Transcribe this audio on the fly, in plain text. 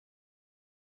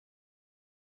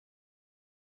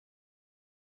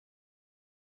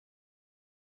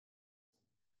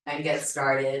and get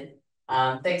started.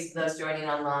 Thanks to those joining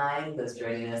online, those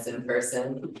joining us in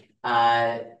person.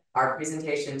 Our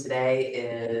presentation today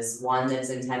is one that's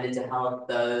intended to help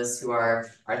those who are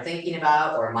thinking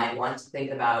about or might want to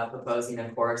think about proposing a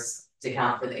course to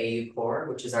count for the AU Core,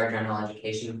 which is our general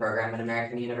education program at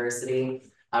American University.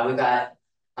 We've got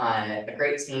a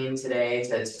great team today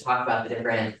to talk about the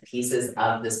different pieces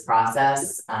of this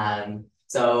process.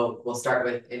 So we'll start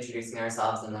with introducing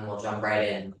ourselves and then we'll jump right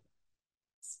in.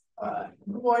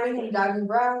 Good morning, I'm Diamond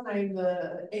Brown. I'm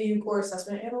the AU Core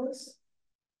Assessment Analyst.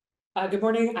 Good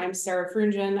morning, I'm Sarah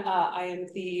Frungen. I am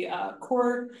the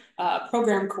core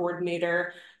program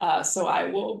coordinator. So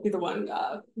I will be the one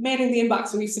manning the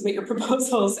inbox when you submit your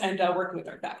proposals and working with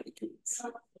our faculty teams.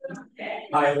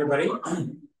 Hi, everybody. All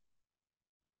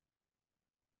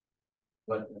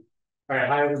right,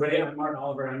 hi, everybody. I'm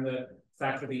Martyn. I'm the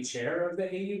faculty chair of the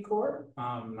AU Core.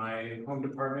 My home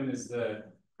department is the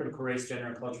Critical Race, Gender,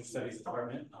 and Culture Studies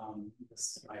department.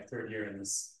 This is my third year in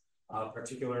this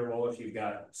particular role. If you've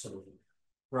got sort of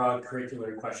broad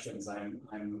curricular questions, I'm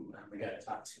the guy to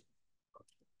talk to.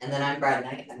 And then I'm Brad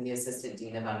Knight. I'm the Assistant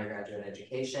Dean of Undergraduate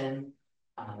Education.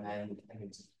 I'm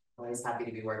always happy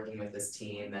to be working with this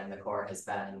team, and the Core has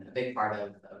been a big part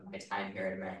of my time here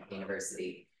at American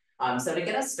University. So to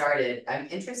get us started, I'm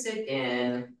interested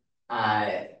in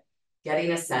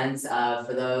getting a sense of,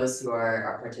 for those who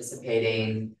are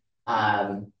participating,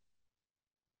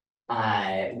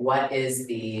 what is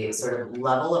the sort of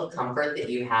level of comfort that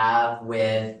you have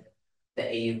with the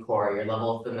AU Core, your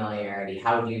level of familiarity?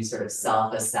 How do you sort of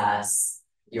self-assess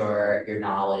your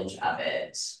knowledge of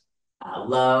it?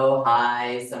 Low,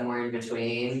 high, somewhere in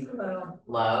between?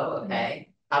 Low, okay.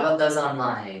 How about those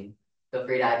online? Feel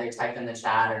free to either type in the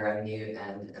chat or unmute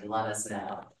and let us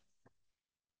know.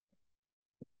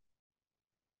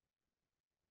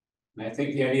 And I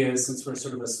think the idea is, since we're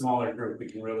sort of a smaller group, we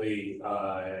can really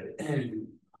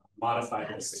modify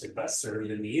this to best serve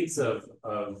the needs of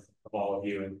all of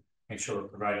you and make sure we're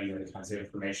providing you the kinds of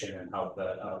information and help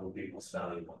that will be most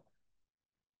valuable.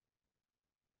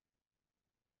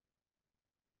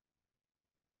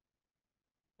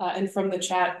 And from the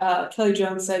chat, Kelly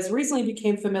Jones says, recently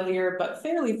became familiar, but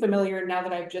fairly familiar now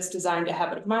that I've just designed a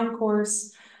Habit of Mind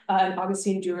course. And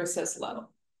Augustine Dura says low.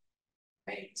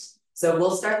 Right. So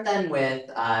we'll start then with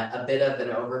a bit of an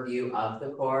overview of the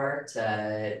Core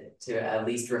to at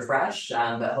least refresh,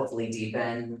 but hopefully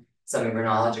deepen some of your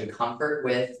knowledge and comfort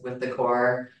with the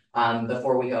Core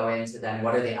before we go into then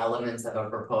what are the elements of a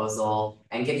proposal,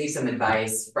 and give you some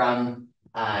advice from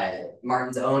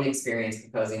Martyn's own experience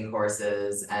proposing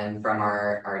courses and from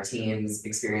our team's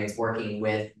experience working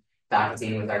with faculty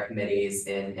and with our committees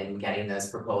in getting those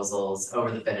proposals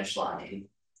over the finish line.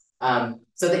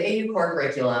 So the AU Core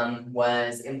curriculum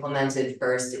was implemented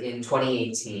first in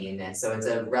 2018, and so it's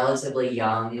a relatively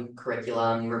young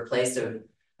curriculum, replaced a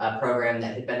program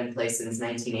that had been in place since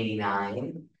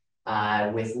 1989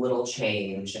 with little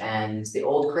change. And the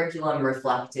old curriculum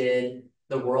reflected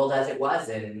the world as it was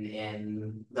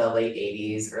in the late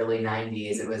 80s, early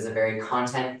 90s. It was a very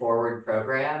content-forward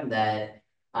program that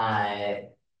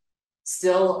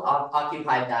still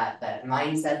occupied that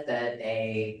mindset that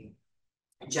a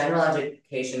general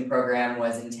education program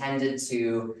was intended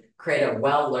to create a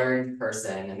well-learned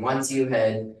person. And once you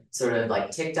had sort of like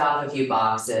ticked off a few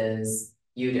boxes,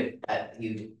 you'd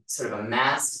sort of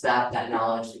amassed that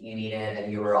knowledge that you needed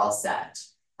and you were all set.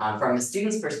 From a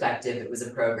student's perspective, it was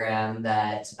a program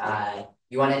that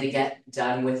you wanted to get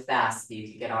done with fast so you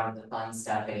could get on to the fun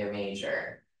stuff in your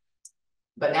major.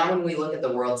 But now when we look at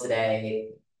the world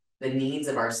today, the needs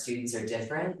of our students are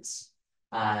different.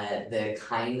 The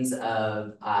kinds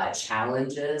of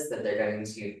challenges that they're going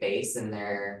to face in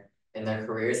their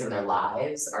careers and their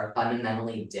lives are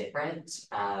fundamentally different.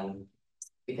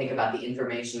 If you think about the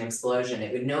information explosion,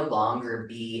 it would no longer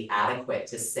be adequate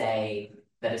to say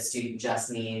that a student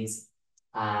just needs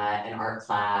an art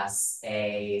class,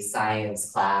 a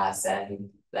science class, and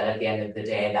that at the end of the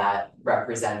day, that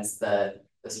represents the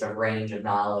sort of range of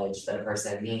knowledge that a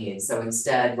person needs. So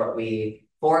instead, what we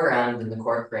foreground in the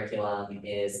core curriculum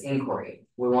is inquiry.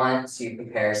 We want to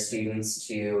prepare students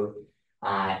to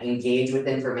engage with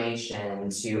information,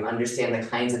 to understand the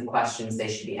kinds of questions they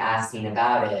should be asking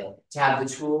about it, to have the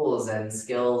tools and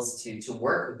skills to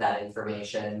work with that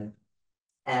information,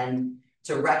 and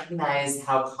to recognize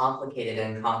how complicated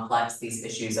and complex these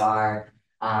issues are,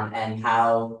 and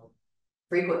how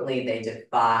frequently they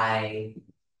defy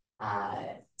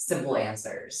simple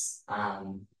answers.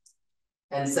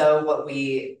 And so what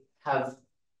we have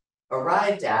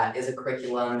arrived at is a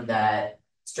curriculum that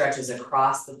stretches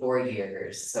across the 4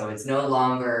 years. So it's no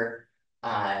longer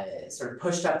sort of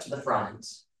pushed up to the front.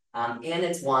 And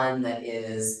it's one that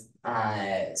is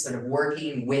sort of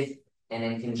working with and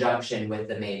in conjunction with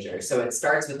the major. So it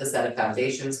starts with a set of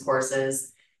foundations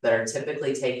courses that are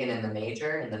typically taken in the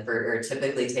major, or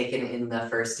typically taken in the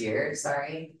first year,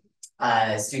 sorry.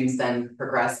 Students then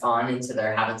progress on into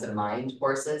their habits of mind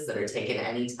courses that are taken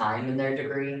any time in their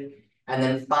degree. And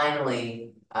then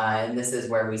finally, and this is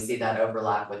where we see that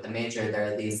overlap with the major,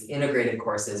 there are these integrated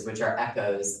courses, which are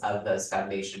echoes of those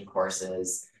foundation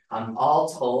courses. All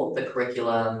told, the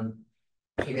curriculum,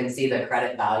 you can see the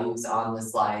credit values on the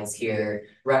slides here,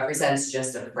 represents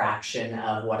just a fraction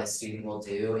of what a student will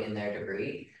do in their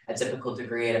degree. A typical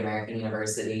degree at American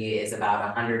University is about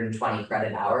 120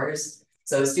 credit hours.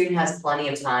 So a student has plenty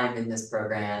of time in this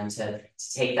program to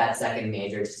take that second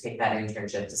major, to take that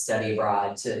internship, to study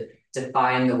abroad, to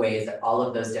find the ways that all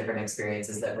of those different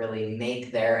experiences that really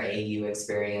make their AU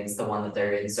experience, the one that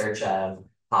they're in search of,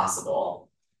 possible.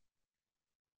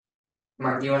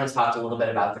 Mark, do you want to talk a little bit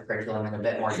about the curriculum in a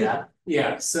bit more depth?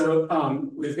 Yeah, so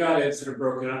we've got it sort of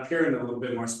broken up here in a little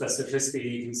bit more specificity.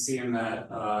 You can see in that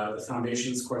the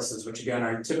foundations courses, which again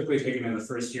are typically taken in the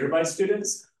first year by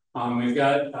students. We've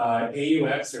got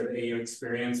AUX, or the AU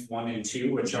Experience 1 and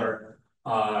 2, which are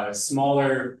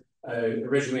smaller,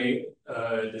 originally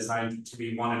designed to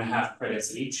be 1.5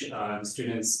 credits each.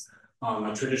 Students,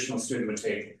 a traditional student would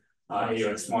take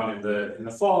AUX 1 in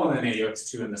the fall, and then AUX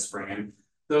 2 in the spring. And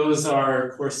those are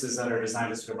courses that are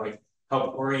designed to sort of like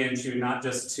help orient you not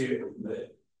just to the,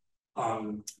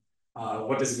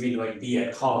 what does it mean to like be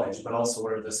at college, but also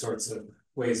what are the sorts of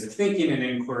ways of thinking and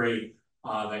inquiry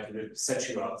that could set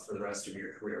you up for the rest of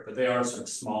your career. But they are sort of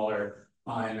smaller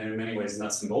and in many ways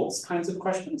nuts and bolts kinds of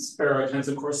questions or kinds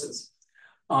of courses.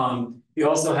 You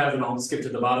also have, and I'll skip to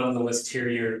the bottom of the list here,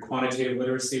 your quantitative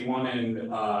literacy 1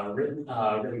 and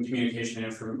written communication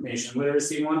and information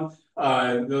literacy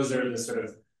 1. Those are the sort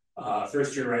of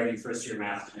first year writing, first year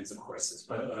math kinds of courses,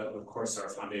 but of course are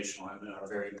foundational and are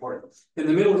very important. In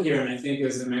the middle here, and I think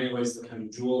is in many ways the kind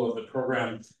of jewel of the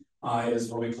program, is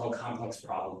what we call complex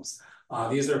problems.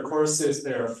 These are courses,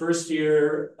 they're a first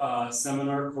year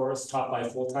seminar course taught by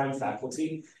full-time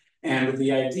faculty. And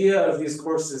the idea of these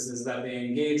courses is that they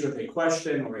engage with a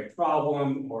question or a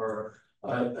problem or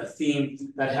a theme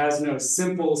that has no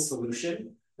simple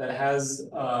solution, that has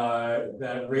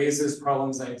that raises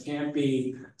problems that can't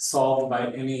be solved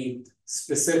by any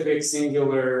specific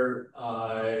singular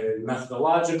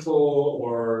methodological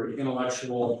or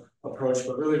intellectual approach,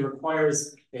 but really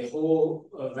requires a whole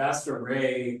vast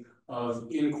array of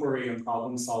inquiry and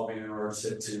problem solving in order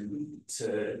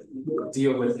to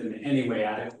deal with in any way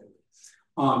adequately.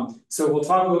 So we'll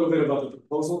talk a little bit about the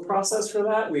proposal process for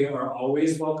that. We are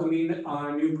always welcoming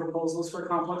new proposals for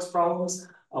complex problems.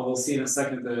 We'll see in a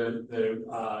second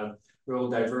the real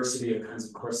diversity of kinds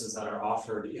of courses that are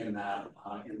offered in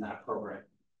that program.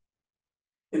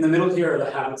 In the middle here are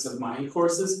the habits of mind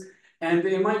courses. And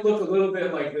they might look a little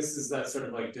bit like this is that sort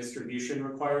of like distribution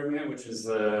requirement, which is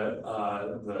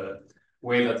the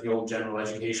way that the old general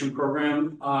education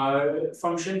program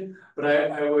functioned. But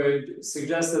I would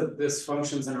suggest that this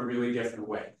functions in a really different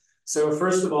way. So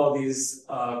first of all, these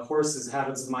courses,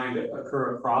 habits of mind,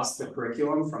 occur across the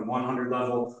curriculum from 100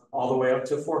 level all the way up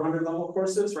to 400 level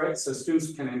courses, right? So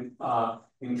students can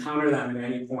encounter them at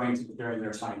any point during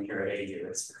their time here at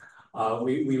AU.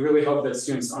 We really hope that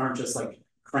students aren't just like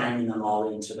cramming them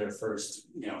all into their first,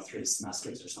 3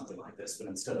 semesters or something like this, but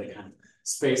instead they kind of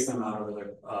space them out over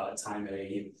their time at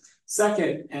AU.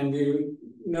 Second, and you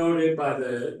noted by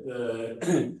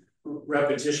the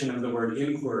repetition of the word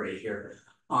inquiry here,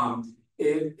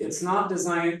 it's not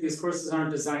designed, these courses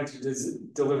aren't designed to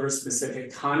deliver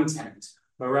specific content,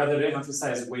 but rather to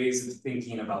emphasize ways of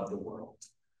thinking about the world.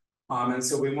 And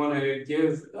so we want to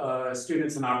give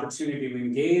students an opportunity to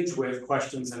engage with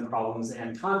questions and problems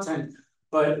and content,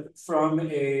 but from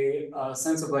a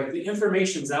sense of like the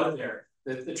information's out there.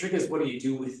 The trick is, what do you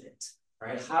do with it,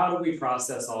 right? How do we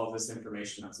process all of this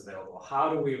information that's available?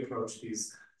 How do we approach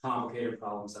these complicated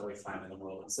problems that we find in the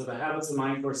world? And so the habits of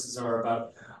mind courses are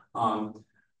about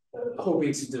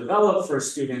hoping to develop for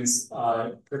students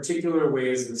particular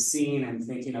ways of seeing and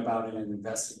thinking about it and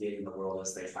investigating the world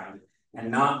as they find it, and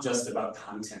not just about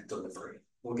content delivery.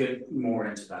 We'll get more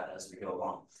into that as we go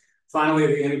along. Finally,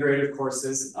 the integrative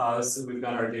courses. So we've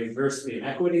got our diversity and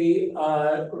equity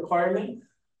requirement.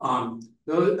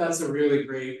 That's a really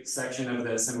great section of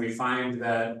this, and we find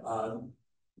that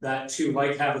that too,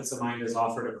 like habits of mind, is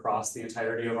offered across the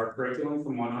entirety of our curriculum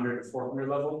from 100 to 400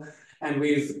 level. And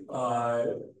we've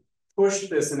pushed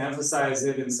this and emphasized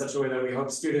it in such a way that we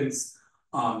hope students,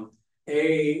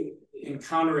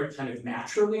 encounter it kind of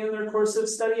naturally in their course of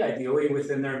study, ideally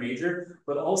within their major,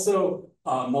 but also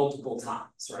multiple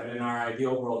times, right? In our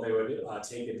ideal world, they would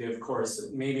take a div course,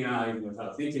 maybe not even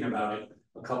without thinking about it,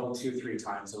 a couple, 2-3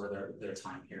 times over their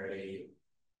time here at AU.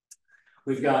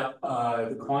 We've got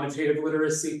the quantitative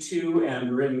literacy 2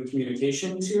 and written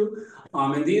communication 2.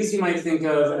 And these you might think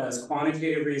of as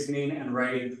quantitative reasoning and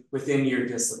writing within your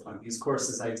discipline. These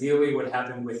courses ideally would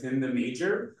happen within the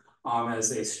major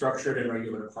as a structured and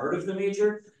regular part of the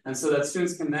major. And so that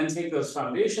students can then take those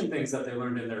foundation things that they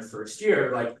learned in their first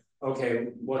year, like, okay,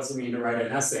 what's it mean to write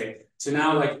an essay? To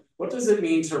now, like, what does it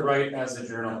mean to write as a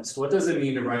journalist? What does it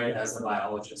mean to write as a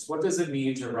biologist? What does it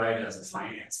mean to write as a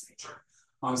finance major?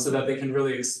 So that they can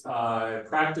really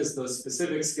practice those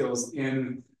specific skills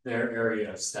in their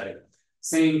area of study.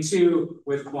 Same too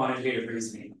with quantitative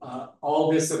reasoning.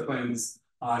 All disciplines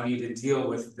need to deal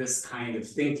with this kind of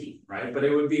thinking, right? But it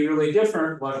would be really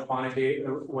different what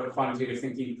quantitative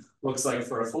thinking looks like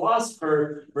for a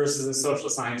philosopher versus a social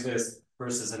scientist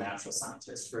versus a natural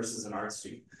scientist versus an art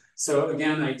student. So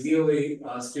again, ideally,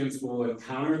 students will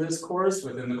encounter this course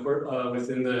within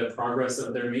the progress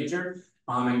of their major.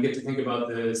 And get to think about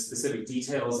the specific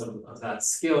details of that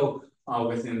skill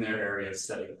within their area of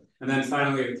study. And then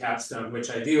finally, the capstone, which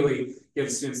ideally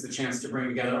gives students the chance to bring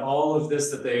together all of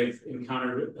this that they've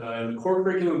encountered in the core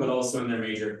curriculum, but also in their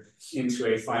major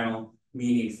into a final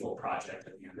meaningful project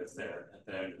at the end of their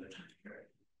time period.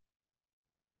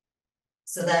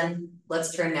 So then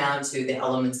let's turn now to the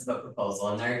elements of a proposal.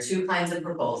 And there are 2 kinds of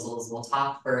proposals. We'll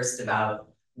talk first about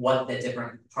what the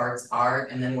different parts are,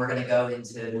 and then we're going to go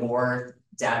into more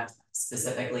depth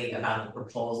specifically about the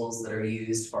proposals that are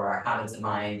used for our habits of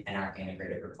mind and our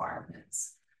integrated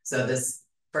requirements. So this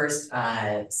first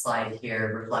slide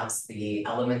here reflects the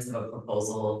elements of a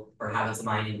proposal for habits of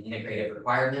mind and integrated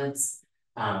requirements.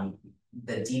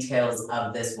 The details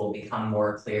of this will become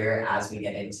more clear as we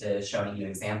get into showing you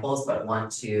examples, but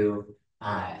want to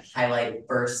highlight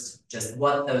first just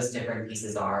what those different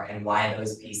pieces are and why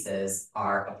those pieces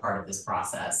are a part of this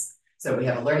process. So we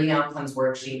have a learning outcomes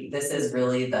worksheet. This is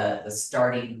really the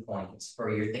starting point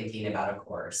for your thinking about a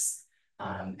course.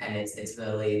 And it's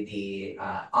really the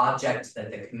object that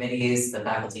the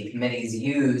faculty committees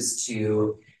use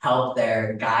to help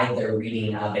guide their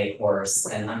reading of a course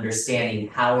and understanding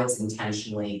how it's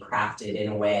intentionally crafted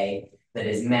in a way that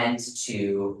is meant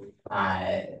to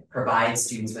provide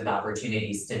students with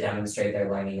opportunities to demonstrate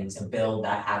their learning and to build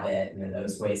that habit and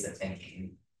those ways of thinking.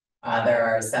 There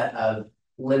are a set of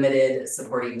limited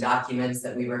supporting documents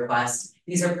that we request.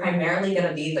 These are primarily going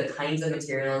to be the kinds of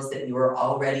materials that you are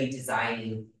already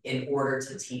designing in order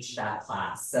to teach that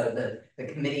class. So the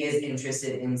committee is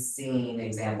interested in seeing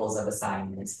examples of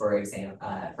assignments, for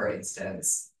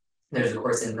instance. There's a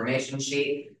course information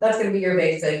sheet. That's going to be your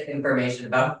basic information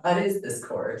about what is this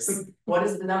course? What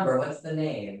is the number? What's the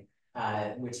name?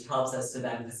 Which helps us to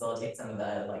then facilitate some of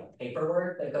the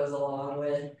paperwork that goes along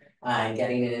with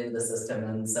getting it into the system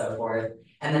and so forth.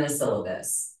 And then a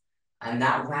syllabus. And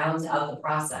that rounds out the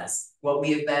process. What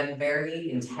we have been very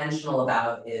intentional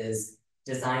about is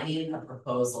designing a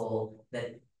proposal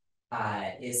that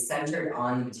is centered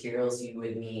on the materials you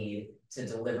would need to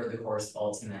deliver the course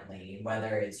ultimately,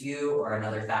 whether it's you or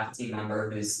another faculty member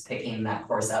who's picking that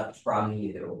course up from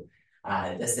you.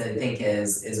 This, I think,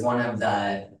 is one of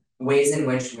the ways in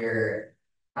which we're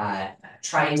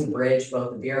trying to bridge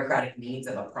both the bureaucratic needs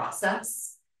of a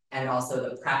process and also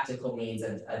the practical needs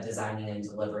of designing and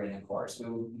delivering a course.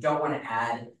 We don't want to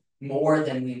add more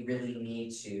than we really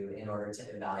need to in order to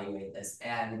evaluate this.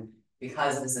 And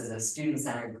because this is a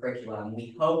student-centered curriculum,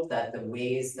 we hope that the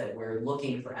ways that we're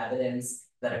looking for evidence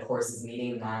that a course is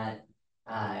meeting that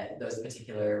those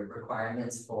particular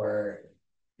requirements for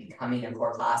becoming a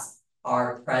core class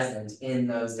are present in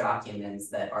those documents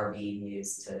that are being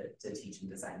used to teach and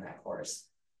design that course.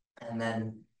 And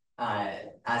then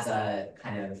as a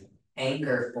kind of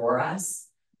anchor for us,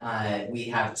 we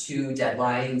have 2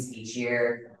 deadlines each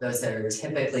year. Those are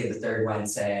typically the 3rd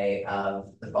Wednesday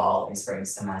of the fall and spring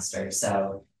semester.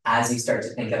 So as you start to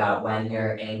think about when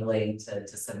you're angling to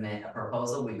submit a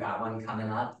proposal, we've got one coming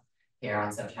up here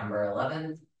on September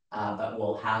 11th, but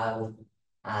we'll have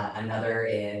another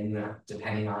in,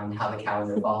 depending on how the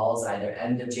calendar falls, either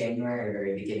end of January or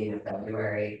very beginning of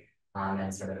February,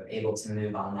 and sort of able to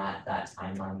move on that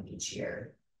timeline each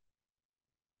year.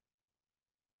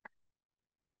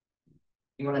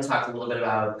 You want to talk a little bit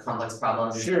about complex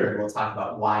problems? Sure. We'll talk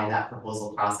about why that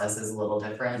proposal process is a little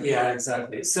different. Yeah,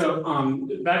 exactly. So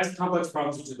back to complex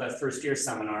problems, which is that first year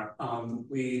seminar.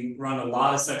 We run a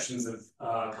lot of sections of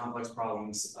complex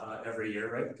problems every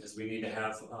year, right? Because we need to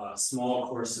have small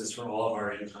courses for all of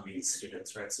our incoming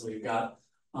students, right? So we've got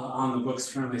on the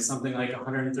books currently something like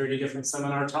 130 different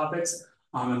seminar topics,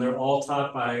 and they're all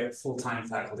taught by full-time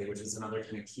faculty, which is another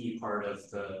kind of key part of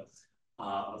the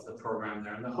program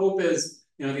there. And the hope is,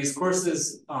 you know, these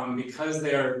courses, because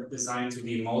they are designed to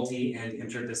be multi and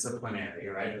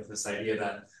interdisciplinary, right? With this idea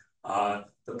that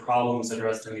the problems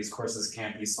addressed in these courses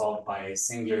can't be solved by a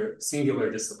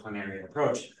singular disciplinary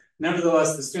approach.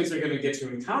 Nevertheless, the students are going to get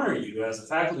to encounter you as a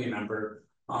faculty member,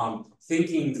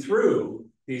 thinking through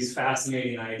these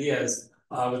fascinating ideas,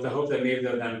 with the hope that maybe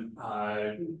they'll then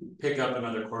pick up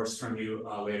another course from you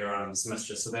later on in the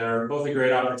semester. So they're both a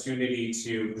great opportunity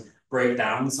to break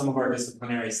down some of our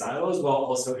disciplinary silos while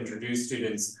also introduce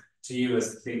students to you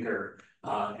as a thinker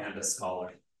and a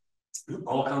scholar.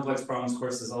 All complex problems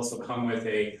courses also come with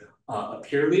a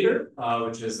peer leader,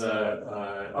 which is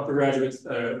a undergraduate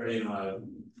or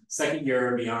second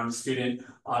year or beyond student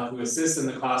who assists in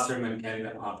the classroom and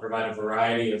can provide a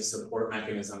variety of support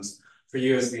mechanisms for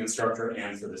you as the instructor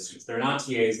and for the students. They're not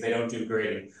TAs, they don't do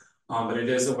grading, but it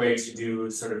is a way to do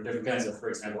sort of different kinds of, for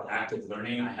example, active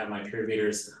learning. I have my peer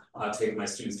leaders take my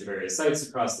students to various sites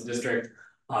across the district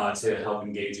to help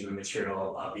engage in the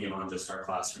material beyond just our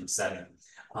classroom setting.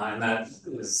 And that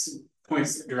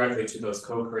points directly to those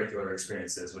co-curricular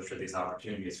experiences, which are these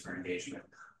opportunities for engagement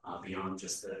beyond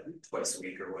just the twice a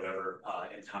week or whatever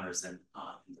encounters in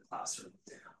the classroom.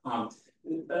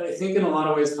 I think in a lot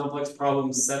of ways, complex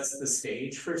problems sets the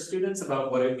stage for students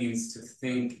about what it means to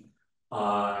think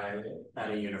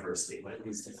at a university, what it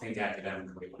means to think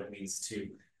academically, what it means to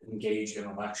engage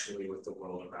intellectually with the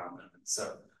world around them. And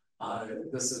so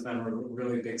this has been a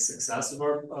really big success of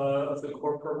the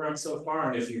core program so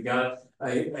far. And if you've got,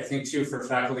 I think too, for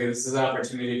faculty, this is an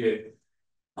opportunity to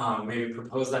maybe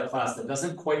propose that class that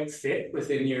doesn't quite fit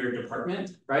within your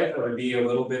department, right? That would be a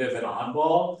little bit of an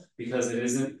oddball because it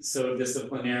isn't so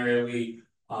disciplinarily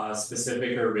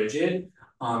specific or rigid.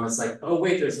 It's like, oh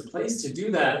wait, there's a place to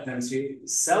do that and to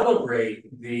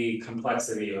celebrate the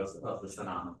complexity of the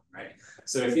phenomenon, right?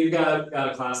 So if you've got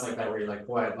a class like that where you're like,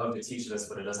 boy, I'd love to teach this,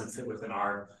 but it doesn't fit within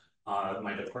our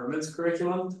my department's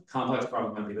curriculum, complex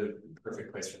problem might be the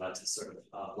perfect place for that to sort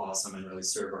of blossom and really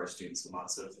serve our students in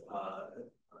lots of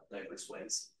diverse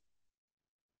ways.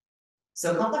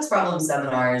 So complex problem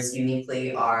seminars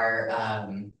uniquely are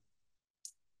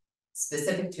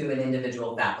specific to an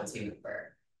individual faculty member.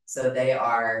 So they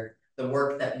are the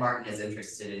work that Martyn is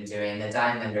interested in doing, that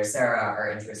Diamond or Sarah are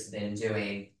interested in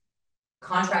doing.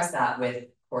 Contrast that with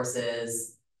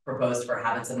courses proposed for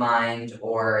habits of mind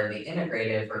or the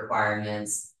integrative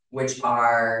requirements, which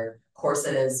are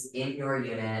courses in your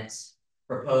unit,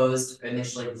 proposed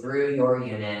initially through your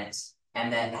unit,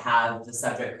 and then have the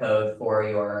subject code for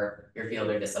your field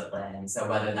or discipline. So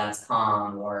whether that's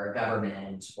comm or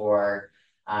government or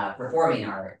performing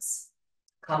arts.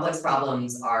 Complex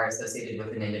problems are associated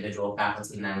with an individual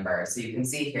faculty member. So you can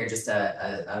see here just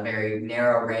a very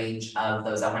narrow range of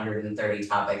those 130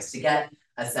 topics to get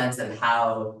a sense of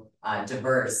how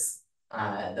diverse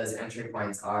those entry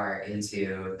points are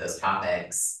into those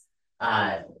topics.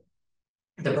 The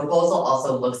proposal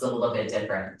also looks a little bit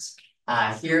different.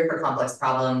 Here for complex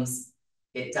problems,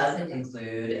 it doesn't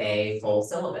include a full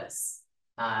syllabus.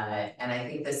 And I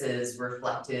think this is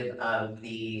reflective of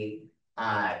the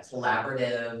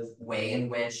collaborative way in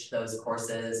which those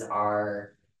courses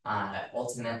are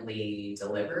ultimately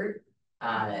delivered.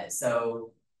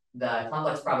 So the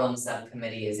complex problems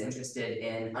subcommittee is interested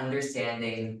in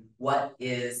understanding what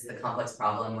is the complex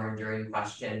problem or enduring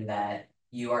question that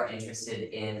you are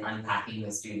interested in unpacking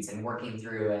with students and working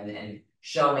through and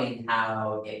showing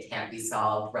how it can't be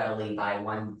solved readily by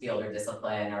one field or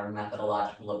discipline or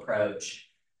methodological approach.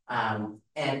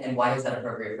 And why is that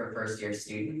appropriate for first year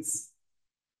students?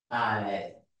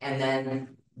 And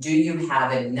then do you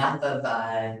have enough of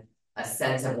a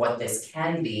sense of what this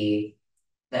can be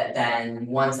that then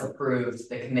once approved,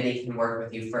 the committee can work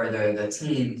with you further, the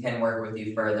team can work with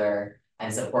you further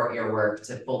and support your work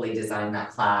to fully design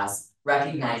that class,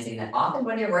 recognizing that often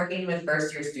when you're working with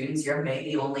first year students, you're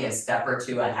maybe only a step or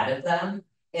two ahead of them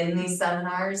in these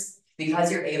seminars because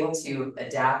you're able to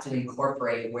adapt and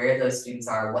incorporate where those students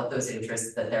are, what those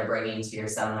interests that they're bringing to your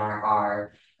seminar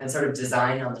are, and sort of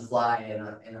design on the fly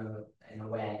in a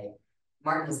way.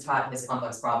 Martyn has taught his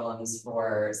complex problems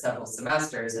for several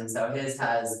semesters, and so his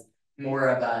has more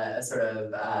of a sort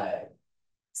of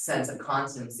sense of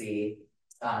constancy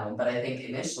but I think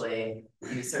initially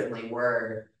you certainly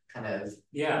were kind of.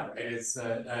 Yeah, it's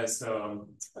I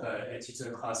teach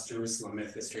a class Jerusalem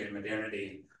myth, history, and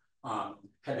modernity.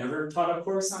 Had never taught a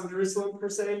course on Jerusalem per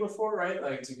se before, right?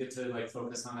 Like to get to like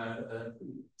focus on a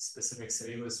specific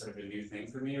city was sort of a new thing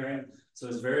for me, right? So it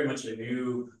was very much a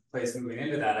new place moving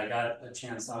into that. I got a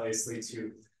chance obviously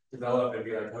to develop and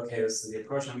be like, okay, this is the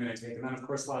approach I'm going to take. And then of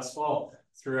course last fall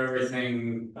threw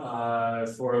everything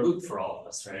for a loop for all of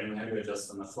us, right? And we had to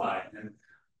adjust on the fly. And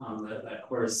that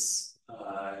course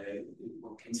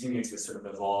will continue to sort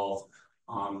of evolve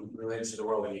related to the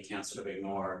world, and you can't sort of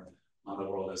ignore the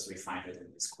world as we find it in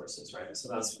these courses, right? So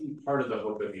that's part of the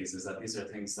hope of these, is that these are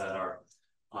things that are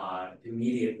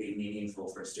immediately meaningful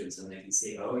for students, and they can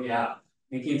see, oh yeah,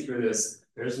 thinking through this,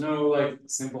 there's no like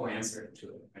simple answer to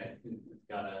it, right? We've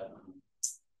got to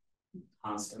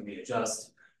constantly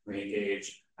adjust,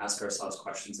 re-engage, ask ourselves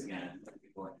questions again, and be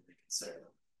willing to reconsider.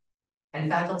 And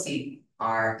faculty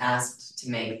are asked to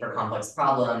make for complex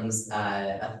problems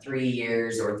a 3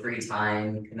 years or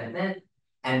 3-time commitment.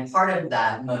 And part of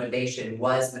that motivation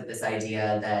was with this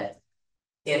idea that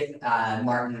if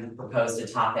Martyn proposed a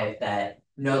topic that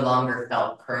no longer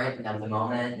felt current and of the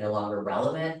moment, no longer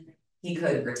relevant, he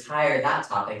could retire that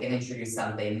topic and introduce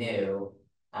something new.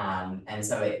 And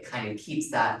so it kind of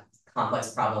keeps that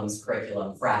complex problems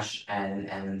curriculum fresh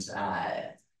and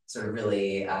sort of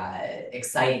really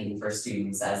exciting for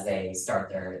students as they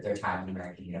start their time in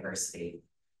American University.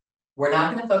 We're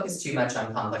not going to focus too much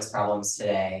on complex problems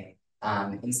today.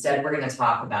 Instead, we're going to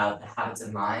talk about the habits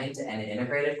of mind and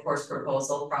integrated course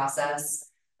proposal process,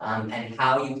 and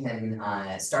how you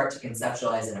can start to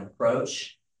conceptualize and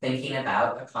approach thinking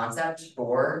about a concept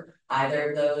for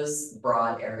either of those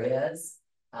broad areas.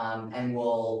 And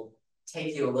we'll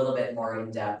take you a little bit more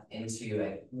in depth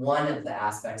into one of the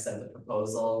aspects of the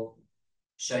proposal,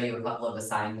 show you a couple of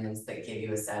assignments that give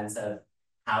you a sense of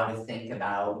how to think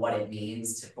about what it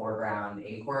means to foreground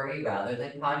inquiry rather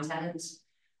than content.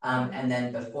 And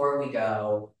then before we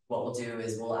go, what we'll do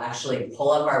is we'll actually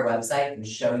pull up our website and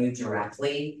show you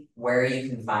directly where you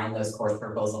can find those course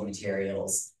proposal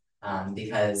materials,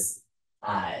 because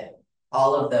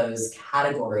all of those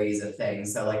categories of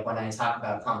things. So like when I talk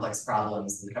about complex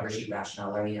problems and cover sheet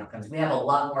rationale learning outcomes, we have a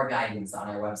lot more guidance on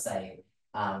our website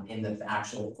in the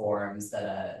actual forms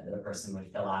that a person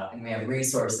would fill out. And we have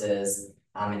resources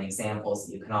and examples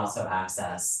that you can also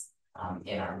access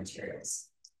in our materials.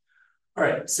 All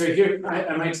right, so here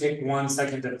I might take 1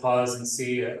 second to pause and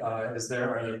see, are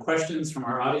there questions from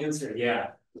our audience, or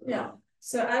yeah? Yeah.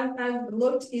 So I've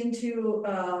looked into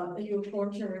your core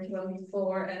curriculum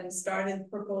before and started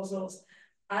proposals.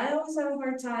 I always have a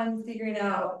hard time figuring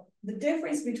out the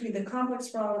difference between the complex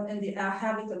problem and the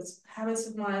habits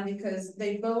of mind, because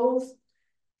they both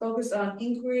focus on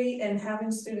inquiry and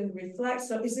having students reflect.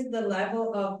 So is it the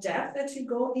level of depth that you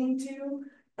go into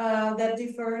that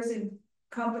differs in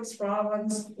complex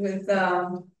problems with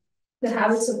the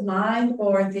habits of mind,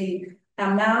 or the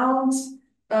amount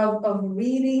of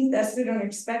reading that students are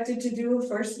expected to do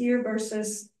first year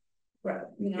versus,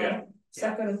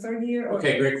 second or third year? Or...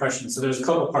 Okay, great question. So there's a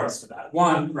couple parts to that.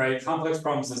 One, right, complex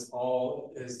problems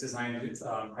is designed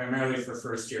primarily for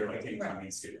first year, like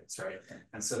incoming students, right?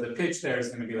 And so the pitch there is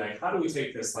going to be like, how do we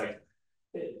take this like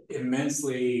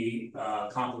immensely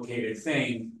complicated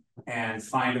thing and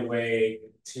find a way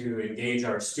to engage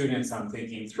our students on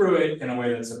thinking through it in a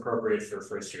way that's appropriate for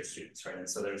first year students, right? And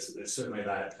so there's certainly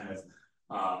that kind of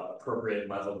appropriate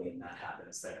leveling that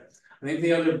happens there. I think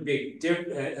the other big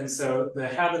difference, and so the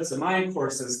habits of mind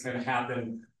courses can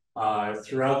happen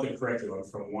throughout the curriculum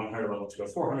from 100 level to a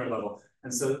 400 level.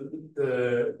 And so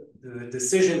the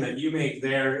decision that you make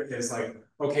there is like,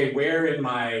 okay, where in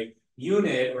my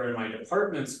unit or in my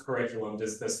department's curriculum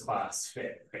does this class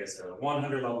fit? Right? Is it a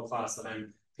 100 level class that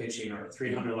I'm pitching, or a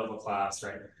 300 level class,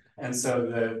 right? And so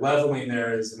the leveling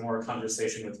there is more a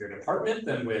conversation with your department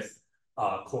than with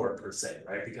core per se,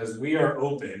 right? Because we are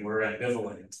open, we're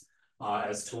ambivalent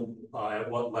as to at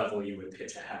what level you would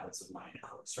pitch a habits of mind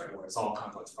course, right? Whereas all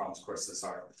complex problems courses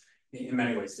are in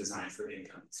many ways designed for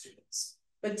incoming students.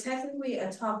 But technically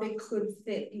a topic could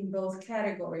fit in both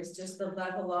categories, just the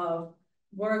level of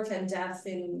work and depth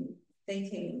in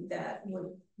thinking that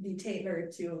would be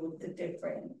tailored to the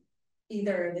different,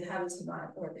 either the habits of mind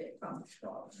or the complex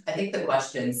problem. I think the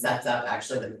question sets up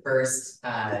actually the first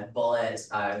bullet,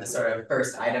 the sort of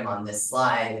first item on this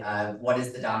slide. What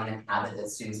is the dominant habit that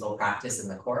students will practice in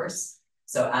the course?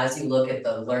 So as you look at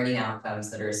the learning outcomes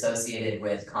that are associated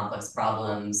with complex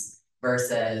problems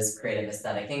versus creative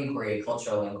aesthetic inquiry,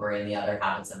 cultural inquiry, and the other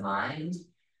habits of mind,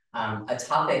 a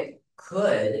topic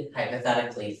could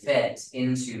hypothetically fit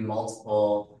into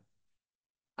multiple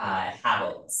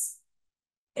habits.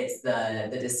 It's the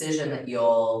decision that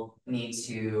you'll need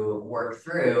to work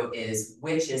through is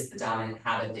which is the dominant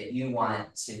habit that you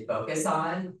want to focus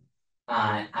on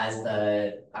as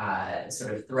the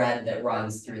sort of thread that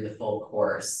runs through the full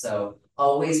course. So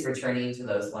always returning to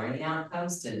those learning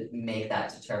outcomes to make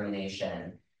that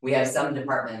determination. We have some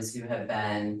departments who have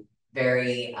been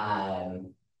very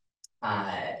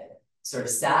sort of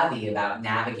savvy about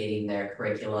navigating their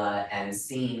curricula and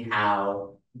seeing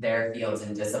how their fields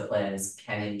and disciplines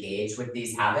can engage with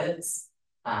these habits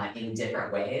in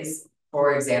different ways.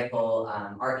 For example,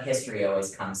 art history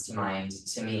always comes to mind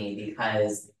to me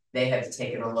because they have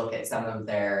taken a look at some of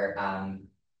their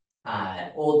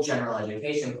old general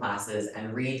education classes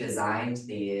and redesigned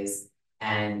these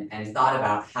and thought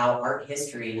about how art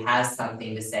history has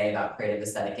something to say about creative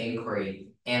aesthetic inquiry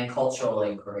and cultural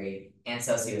inquiry and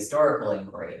socio-historical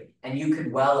inquiry. And you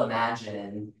could well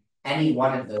imagine any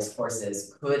one of those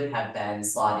courses could have been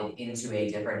slotted into a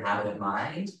different habit of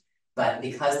mind, but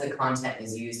because the content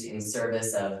is used in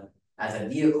service of as a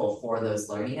vehicle for those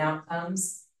learning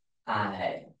outcomes,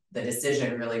 the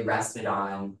decision really rested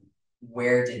on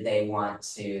where did they want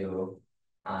to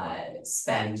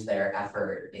spend their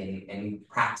effort in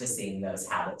practicing those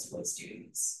habits with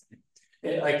students.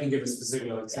 I can give a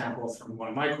specific example from one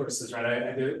of my courses, right?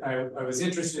 I was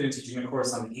interested in teaching a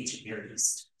course on the ancient Near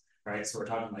East, right? So we're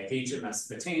talking like ancient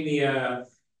Mesopotamia,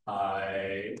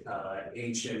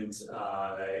 ancient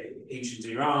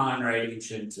Iran, right?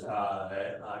 Ancient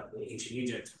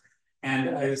Egypt.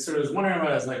 And I sort of was wondering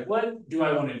about, I was like, what do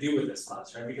I want to do with this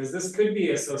class, right? Because this could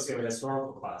be a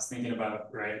socio-historical class, thinking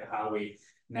about, right, how we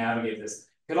navigate this.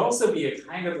 It could also be a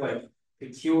kind of like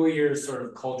peculiar sort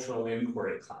of cultural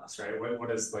inquiry class, right? What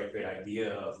is like the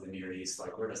idea of the Near East?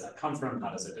 Like, where does that come from?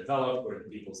 How does it develop? What are the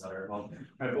peoples that are involved?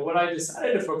 Right? But what I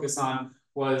decided to focus on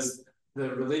was the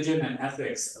religion and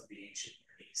ethics of the ancient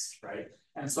Near East, right?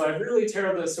 And so I really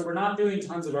tailored this. So we're not doing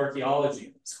tons of archaeology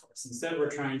in this course. Instead, we're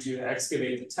trying to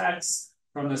excavate the texts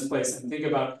from this place and think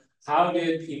about how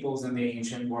did peoples in the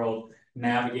ancient world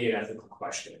navigate ethical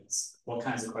questions? What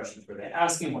kinds of questions were they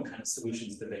asking? What kind of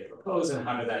solutions did they propose? And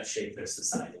how did that shape their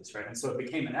societies, right? And so it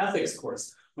became an ethics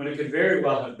course when it could very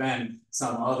well have been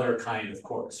some other kind of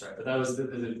course, right? But that was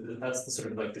that's the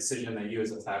sort of like decision that you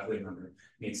as a faculty member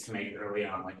needs to make early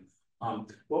on, like,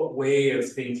 what way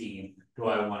of thinking do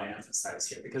I want to emphasize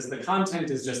here? Because the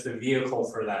content is just the vehicle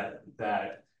for that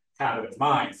habit of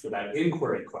mind, for that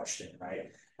inquiry question,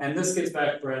 right? And this gets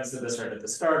back, Brad said this right at the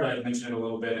start, I mentioned it a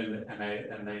little bit, and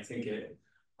I think it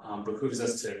behooves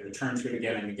us to return to it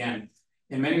again and again.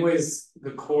 In many ways,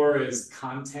 the core is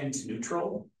content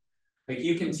neutral. Like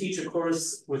you can teach a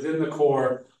course within the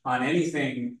core on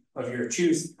anything of your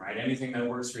choosing, right? Anything that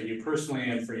works for you personally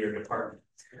and for your department.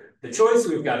 The choice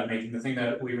we've got to make, and the thing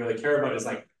that we really care about is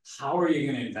like, how are you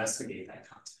going to investigate that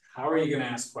content? How are you going to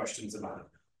ask questions about it?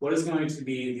 What is going to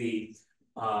be the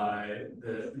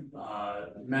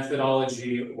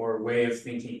methodology or way of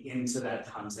thinking into that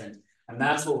content? And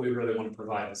that's what we really want to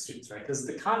provide the students, right? Because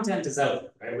the content is out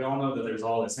there, right? We all know that there's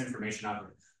all this information out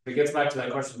there. But it gets back to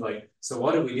that question of like, so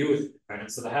what do we do with it, right?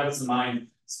 And so the habits of mind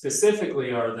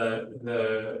specifically are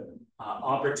the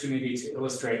opportunity to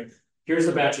illustrate, here's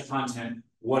a batch of content,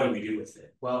 what do we do with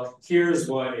it? Well, here's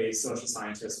what a social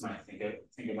scientist might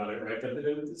think about it, right? But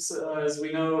as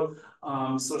we know,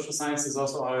 social science is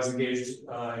also always engaged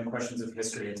in questions of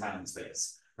history and time and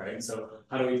space, right? And so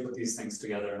how do we put these things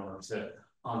together in order to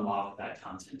unlock that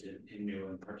content in new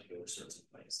and particular sorts of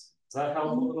ways? Does that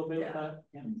help a little bit with that?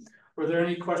 Yeah. Were there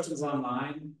any questions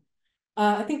online?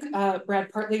 I think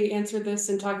Brad partly answered this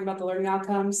in talking about the learning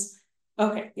outcomes.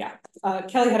 Okay, yeah.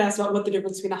 Kelly had asked about what the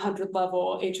difference between 100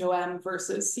 level HOM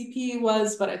versus CP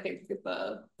was, but I think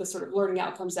the sort of learning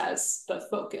outcomes as the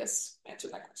focus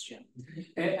answered that question.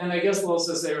 And I guess we'll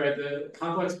also say, right, the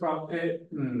complex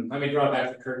problem, let me draw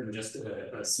back the curtain just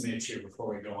a smidge here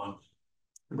before we go on.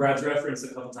 Brad's referenced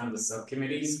a couple times the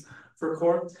subcommittees for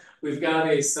core. We've got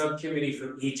a subcommittee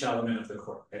for each element of the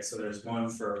core. Okay, so there's one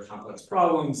for complex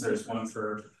problems, there's one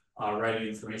for writing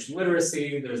information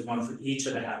literacy, there's one for each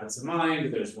of the habits of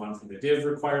mind, there's one for the div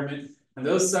requirement. And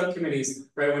those subcommittees,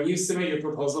 right, when you submit your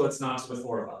proposal, it's not to the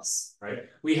four of us, right?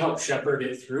 We help shepherd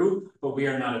it through, but we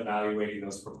are not evaluating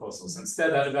those proposals.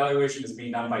 Instead, that evaluation is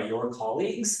being done by your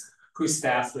colleagues who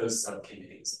staff those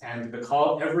subcommittees. And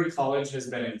every college has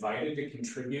been invited to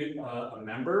contribute a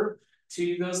member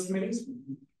to those committees,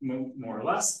 more or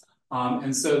less.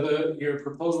 And so your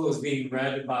proposal is being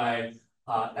read by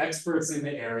experts in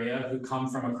the area who come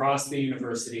from across the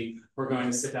university. We're going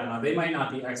to sit down. Now, they might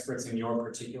not be experts in your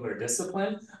particular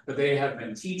discipline, but they have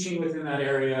been teaching within that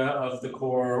area of the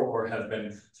core, or have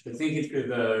been sort of thinking through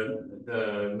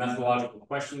the methodological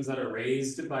questions that are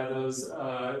raised by those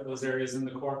areas in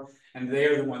the core. And they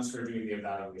are the ones who are doing the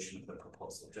evaluation of the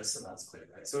proposal, just so that's clear,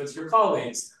 right? So it's your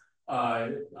colleagues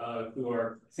who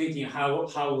are thinking, how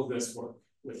will this work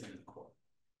within the core?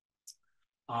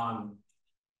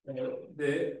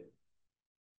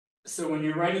 So when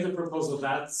you're writing the proposal,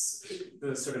 that's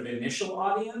the sort of initial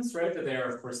audience, right? That they are,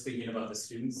 of course, thinking about the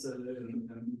students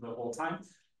the whole time.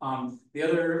 The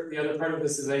other part of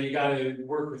this is that you got to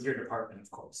work with your department, of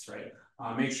course, right?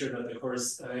 Make sure that the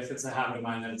course, if it's a habit of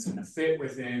mind, that it's going to fit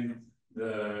within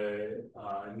the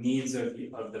needs of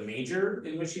the major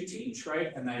in which you teach,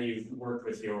 right? And that you've worked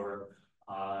with your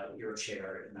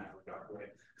chair in that regard, right?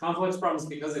 Complex problems,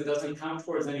 because it doesn't count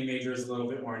towards any major, is a little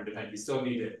bit more independent. You still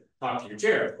need to talk to your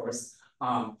chair, of course,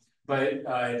 but it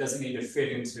doesn't need to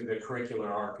fit into the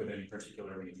curricular arc of any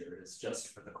particular major. It's just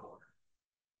for the core.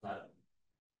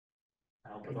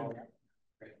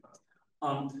 Great.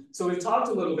 So we've talked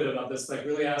a little bit about this, like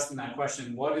really asking that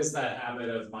question: what is that habit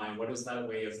of mind? What is that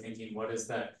way of thinking? What is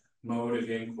that mode of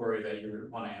inquiry that you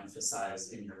want to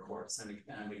emphasize in your course? And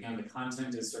again, the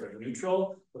content is sort of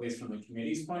neutral, at least from the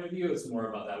committee's point of view. It's more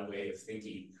about that way of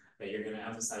thinking that you're going to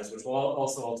emphasize, which will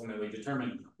also ultimately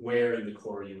determine where in the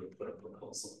core you would put a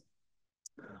proposal.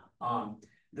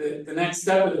 The next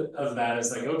step of that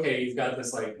is like, okay, you've got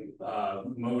this like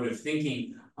mode of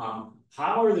thinking.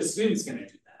 How are the students going to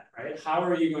do that, right? How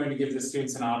are you going to give the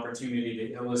students an opportunity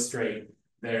to illustrate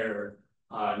their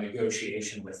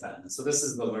negotiation with them? And so this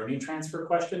is the learning transfer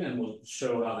question, and we'll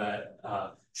show how that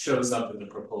shows up in the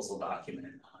proposal document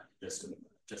in just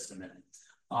a minute.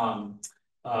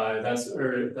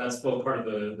 That's both part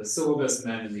of the syllabus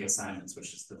and then in the assignments,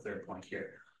 which is the third point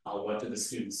here. What do the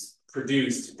students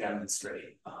produce to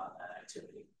demonstrate that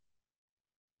activity?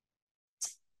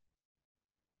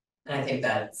 And I think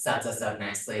that sets us up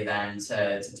nicely then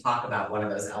to talk about one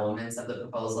of those elements of the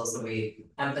proposal. So we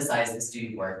emphasize the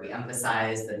student work. We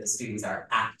emphasize that the students are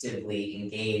actively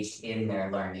engaged in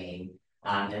their learning.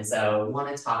 And so we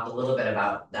want to talk a little bit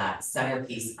about that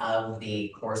centerpiece of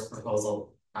the course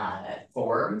proposal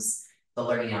forms, the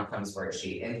learning outcomes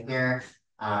worksheet. And here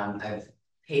I've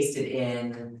pasted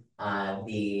in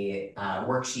the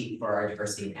worksheet for our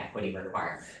diversity and equity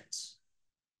requirement.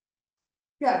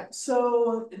 Yeah,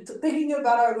 so thinking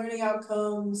about our learning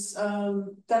outcomes,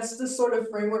 that's the sort of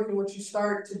framework in which you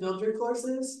start to build your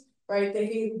courses, right?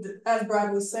 Thinking, as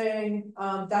Brad was saying,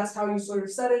 that's how you sort of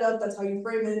set it up, that's how you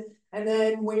frame it. And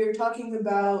then when you're talking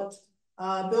about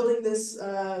building this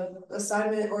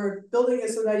assignment or building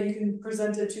it so that you can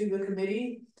present it to the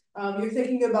committee, you're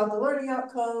thinking about the learning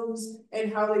outcomes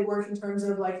and how they work in terms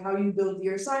of like how you build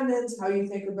your assignments, how you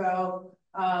think about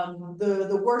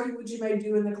the work in which you may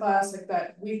do in the class, like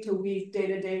that week to week, day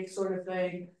to day sort of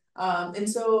thing. And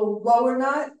so while we're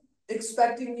not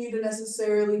expecting you to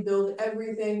necessarily build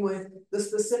everything with the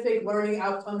specific learning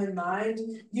outcome in mind,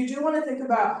 you do want to think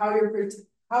about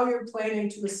how you're planning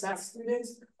to assess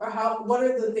students, or what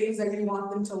are the things that you want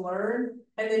them to learn,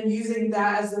 and then using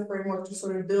that as the framework to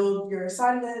sort of build your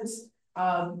assignments.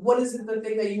 What is the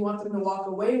thing that you want them to walk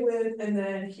away with, and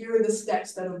then here are the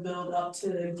steps that will build up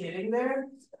to getting there.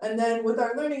 And then with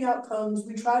our learning outcomes,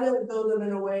 we try to build them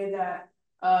in a way that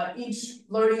each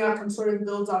learning outcome sort of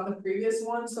builds on the previous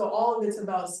one. So all of it's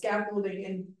about scaffolding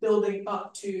and building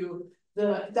up to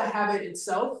the habit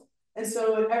itself. And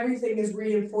so everything is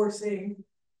reinforcing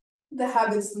the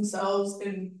habits themselves,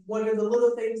 and what are the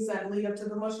little things that lead up to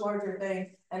the much larger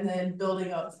thing, and then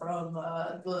building up from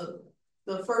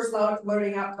the first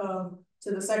learning outcome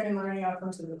to the second learning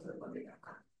outcome to the third learning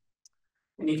outcome.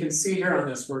 And you can see here on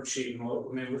this worksheet,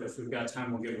 and maybe if we've got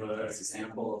time, we'll give an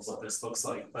example of what this looks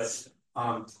like. But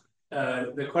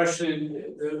the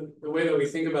question, the way that we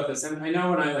think about this, and I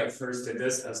know when I like first did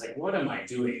this, I was like, what am I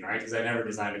doing, right? Because I never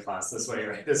designed a class this way,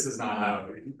 right? This is not how,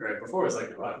 right before, it's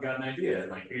like, well, I've got an idea,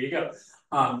 and like, here you go.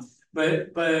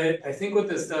 But I think what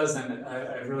this does, and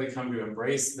I've really come to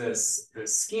embrace this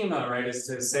schema, right, is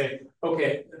to say,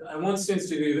 okay, I want students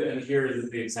to do, and here is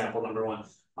the example number one,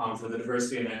 for the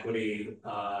diversity and equity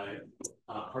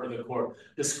part of the core,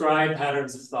 describe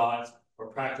patterns of thought or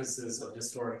practices of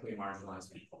historically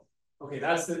marginalized people. Okay,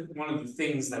 that's one of the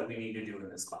things that we need to do in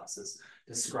this class is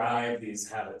describe these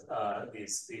habits,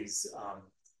 these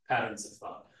patterns of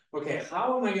thought. Okay,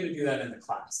 how am I going to do that in the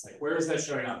class? Like, where is that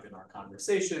showing up in our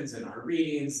conversations, in our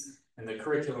readings, in the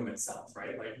curriculum itself,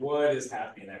 right? Like, what is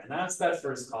happening there? And that's that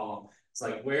first column. It's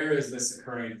like, where is this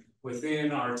occurring?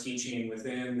 within our teaching,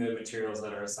 within the materials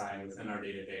that are assigned, within our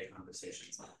day-to-day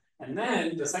conversations. And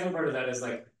then the second part of that is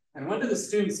like, and when do the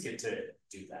students get to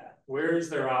do that? Where is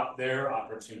their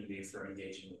opportunity for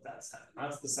engaging with that stuff? And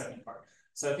that's the second part.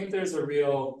 So I think there's a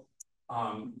real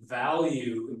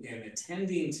value in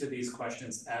attending to these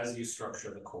questions as you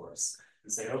structure the course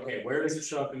and say, okay, where does it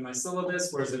show up in my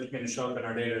syllabus? Where is it going to show up in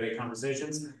our day-to-day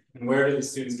conversations? And where do the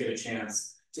students get a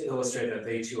chance to illustrate that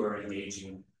they too are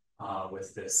engaging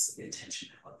with this intention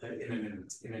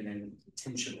in an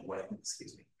intentional way,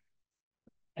 excuse me.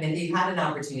 And if you've had an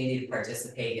opportunity to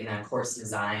participate in a course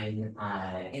design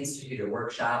institute or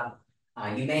workshop,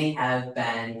 you may have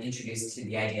been introduced to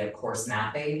the idea of course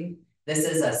mapping. This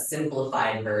is a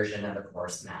simplified version of a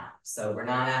course map. So we're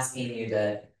not asking you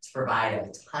to provide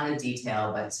a ton of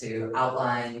detail, but to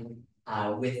outline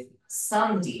with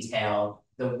some detail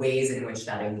the ways in which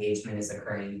that engagement is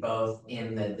occurring, both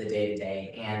in the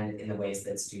day-to-day and in the ways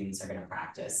that students are going to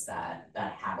practice that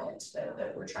habit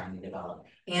that we're trying to develop,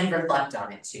 and reflect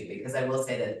on it too, because I will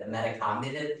say that the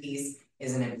metacognitive piece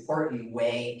is an important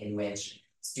way in which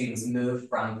students move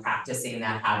from practicing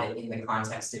that habit in the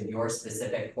context of your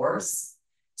specific course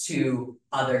to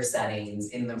other settings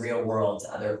in the real world,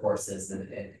 to other courses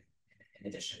in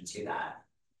addition to that.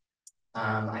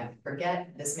 I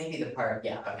forget, this may be the part,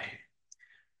 yeah, okay.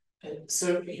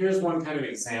 So here's one kind of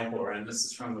example, and this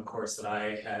is from the course that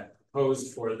I had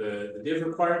proposed for the div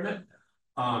requirement.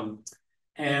 What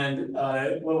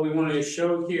we want to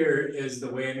show here is the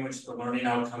way in which the learning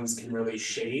outcomes can really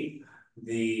shape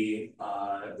the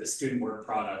student work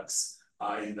products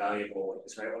in valuable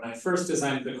ways, right? When I first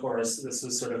designed the course, this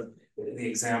was sort of the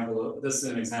example. This is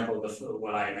an example of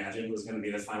what I imagined was going to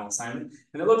be the final assignment,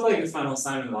 and it looked like the final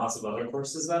assignment in lots of other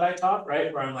courses that I taught,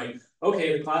 right? Where I'm like,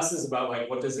 okay, the class is about like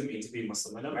what does it mean to be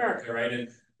Muslim in America, right? And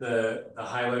the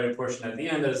highlighted portion at the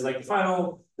end that is like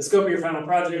the scope of your final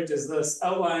project is this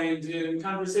outlined in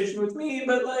conversation with me,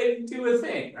 but like do a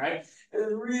thing, right?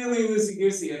 It's really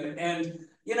loosey-goosey, and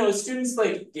you know, students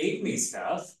like gave me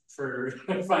stuff for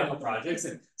final projects,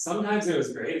 and sometimes it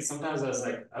was great, and sometimes I was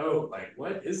like, oh, like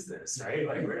what is this, right?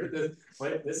 Like where did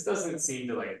this doesn't seem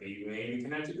to like be maybe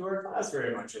connected to our class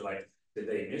very much, or like, did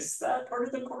they miss that part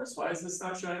of the course? Why is this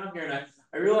not showing up here? And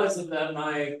I realized that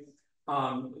my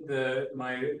the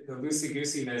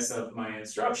loosey-goosiness of my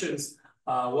instructions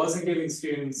wasn't giving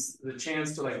students the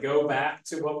chance to like go back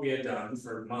to what we had done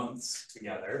for months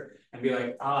together and be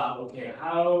like, okay,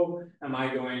 how am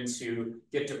I going to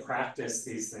get to practice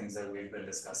these things that we've been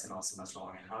discussing all semester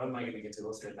long, and how am I going to get to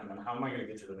illustrate them, and how am I going to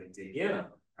get to really dig in on them,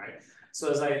 right? So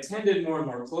as I attended more and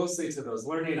more closely to those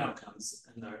learning outcomes,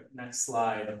 in the next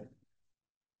slide,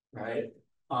 right?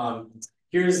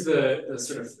 Here's the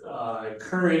sort of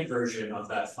current version of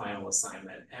that final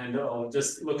assignment, and I'll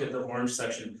just look at the orange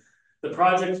section. The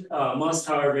project must,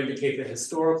 however, indicate the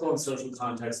historical and social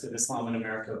context of Islam in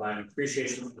America by an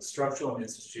appreciation for the structural and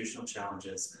institutional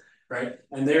challenges, right?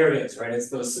 And there it is, right? It's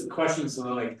those questions of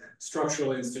like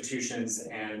structural institutions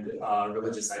and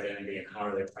religious identity, and how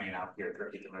are they playing out here,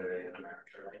 particularly in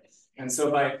America, right? And so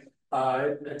by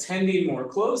attending more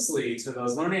closely to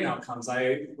those learning outcomes,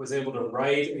 I was able to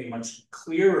write a much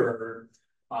clearer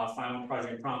final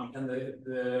project prompt, and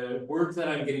the work that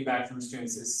I'm getting back from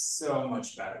students is so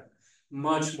much better,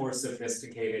 much more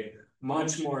sophisticated,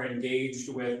 much more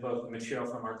engaged with both the material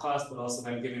from our class, but also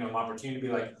then giving them opportunity to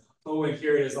be like, oh, and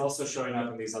here it is also showing up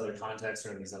in these other contexts,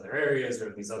 or in these other areas, or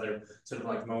in these other sort of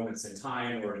like moments in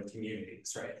time, or in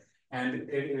communities, right? And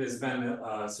it has been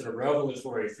sort of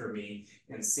revelatory for me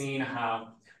in seeing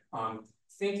how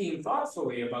thinking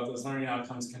thoughtfully about those learning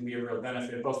outcomes can be a real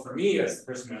benefit, both for me as the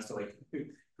person who has to like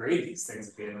grade these things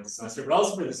at the end of the semester, but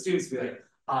also for the students to be like,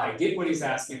 I get what he's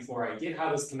asking for, I get how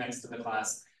this connects to the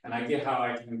class, and I get how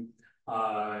I can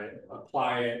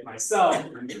apply it myself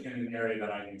in an area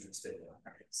that I'm interested in.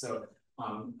 Right? So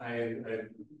I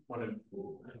want to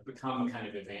become a kind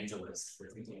of evangelist for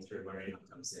thinking through learning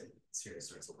outcomes in serious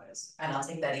sorts of ways. And I'll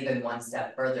take that even one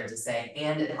step further to say,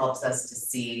 and it helps us to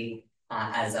see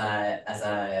as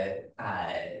a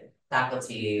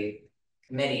faculty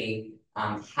committee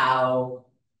how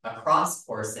across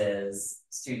courses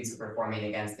students are performing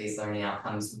against these learning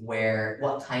outcomes,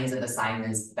 what kinds of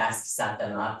assignments best set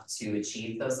them up to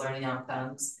achieve those learning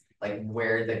outcomes, like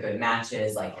where the good match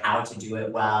is, like how to do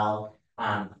it well.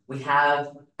 We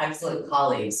have excellent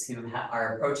colleagues who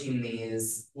are approaching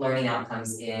these learning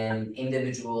outcomes in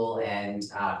individual and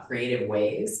creative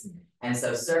ways. And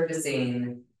so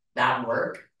surfacing that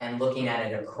work and looking at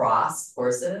it across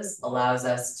courses allows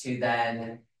us to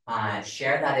then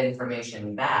share that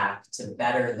information back to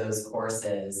better those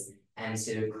courses and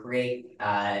to create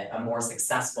a more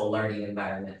successful learning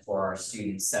environment for our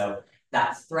students. So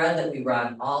that thread that we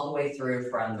run all the way through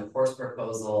from the course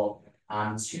proposal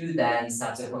to then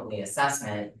subsequently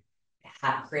assessment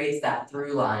creates that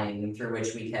through line through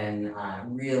which we can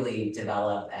really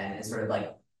develop and sort of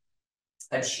like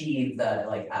achieve the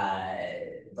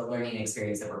learning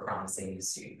experience that we're promising to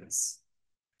students.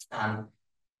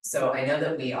 So I know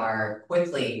that we are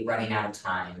quickly running out of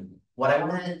time. What I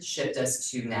want to shift us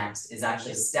to next is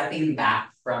actually stepping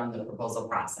back from the proposal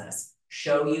process,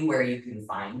 show you where you can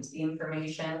find the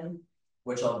information,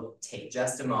 which will take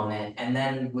just a moment, and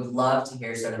then would love to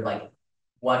hear sort of like,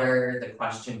 what are the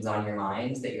questions on your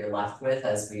mind that you're left with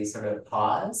as we sort of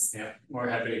pause? Yeah, more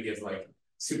happy to give like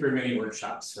super mini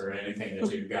workshops or anything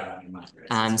that you've got on your mind.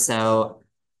 Right? So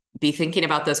be thinking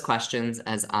about those questions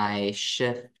as I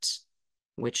shift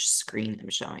which screen I'm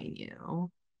showing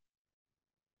you.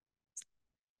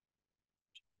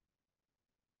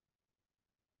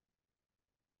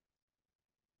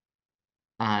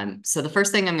 So the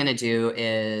first thing I'm going to do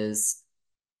is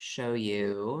show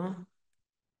you.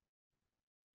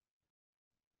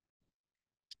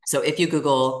 So if you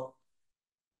Google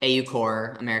AU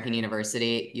Core American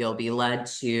University, you'll be led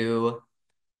to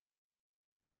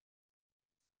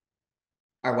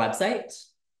our website.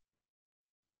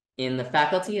 In the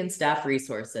faculty and staff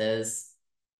resources,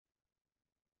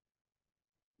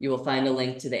 you will find a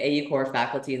link to the AU Core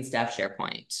faculty and staff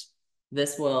SharePoint.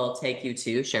 This will take you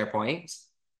to SharePoint.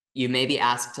 You may be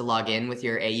asked to log in with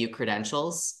your AU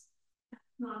credentials.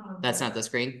 That's not the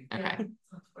screen? Okay.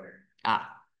 Ah.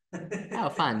 Oh,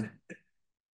 fun.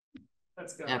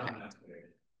 That's going on on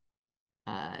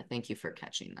Twitter. Thank you for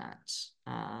catching that.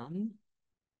 How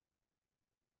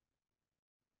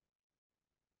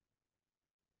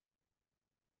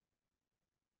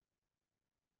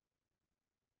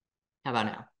about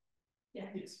now? Yeah.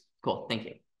 Yes. Cool, thank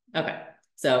you. Okay,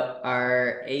 so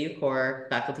our AU Core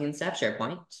faculty and staff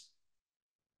SharePoint.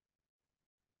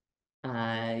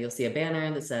 You'll see a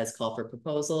banner that says call for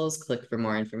proposals, click for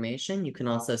more information. You can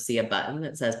also see a button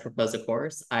that says propose a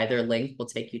course. Either link will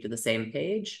take you to the same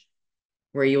page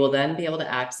where you will then be able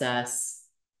to access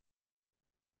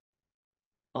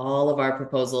all of our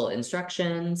proposal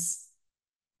instructions,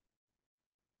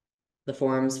 the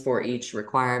forms for each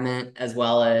requirement, as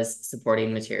well as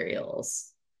supporting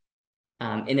materials.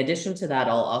 In addition to that,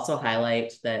 I'll also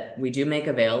highlight that we do make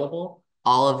available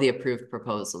all of the approved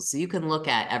proposals. So you can look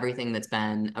at everything that's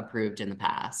been approved in the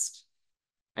past.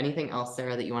 Anything else,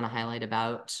 Sarah, that you want to highlight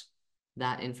about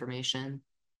that information?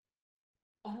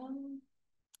 Okay.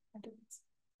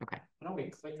 Why don't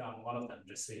we click on one of them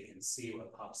just so you can see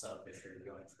what pops up if you're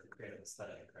going for creative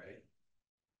aesthetic, right?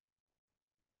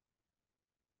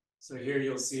 So here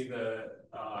you'll see the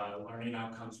learning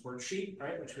outcomes worksheet,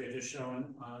 right, which we had just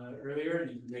shown earlier.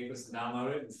 And you can take this and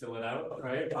download it and fill it out,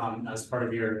 right? As part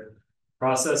of your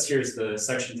process, here's the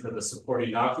section for the supporting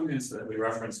documents that we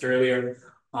referenced earlier.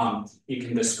 You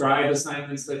can describe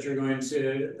assignments that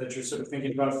you're sort of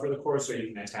thinking about for the course, or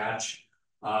you can attach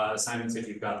assignments if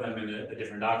you've got them in a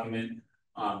different document.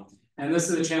 And this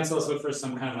is a chance also for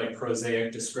some kind of like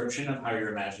prosaic description of how you're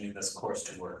imagining this course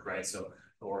to work, right? So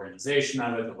the organization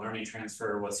of it, the learning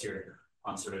transfer, what's your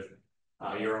sort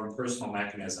of your own personal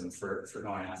mechanism for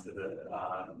going after the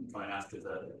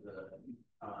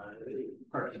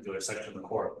particular section of the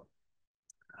core.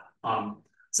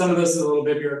 Some of this is a little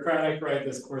bit bureaucratic, right?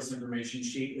 This course information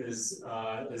sheet is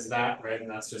that, right? And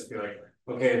that's just be like,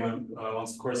 okay,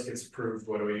 once the course gets approved,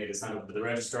 what do we need to send over to the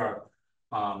registrar?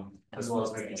 As well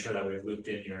as making sure that we've looped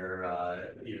in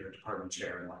your department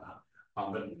chair and whatnot.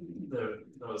 But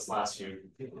those last few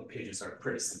pages are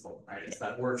pretty simple, right? It's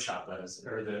that workshop that is,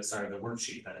 or the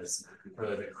worksheet that is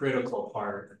really the critical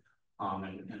part,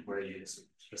 and where you sort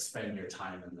of spend your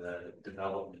time in the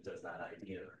development of that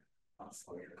idea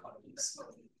for your colleagues.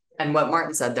 And what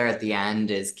Martyn said there at the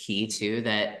end is key too,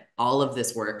 that all of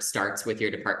this work starts with your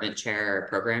department chair or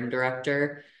program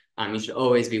director. You should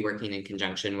always be working in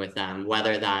conjunction with them,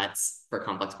 whether that's for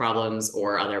complex problems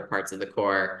or other parts of the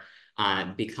core,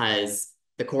 because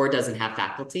the core doesn't have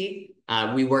faculty.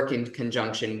 We work in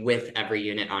conjunction with every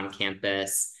unit on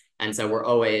campus. And so we're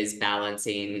always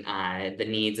balancing the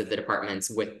needs of the departments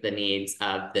with the needs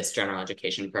of this general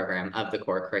education program, of the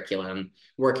core curriculum,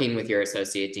 working with your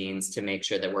associate deans to make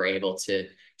sure that we're able to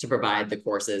provide the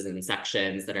courses and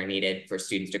sections that are needed for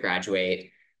students to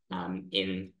graduate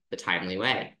in the timely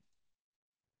way.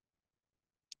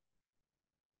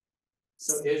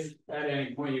 So if at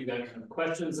any point you've got kind of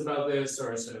questions about this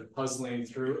or sort of puzzling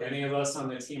through, any of us on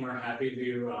the team are happy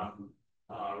to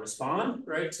respond,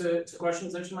 right, to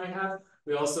questions that you might have.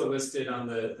 We also listed on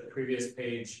the previous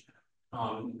page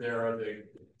there are the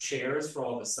chairs for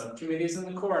all the subcommittees in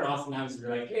the core, and oftentimes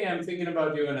we're like, hey, I'm thinking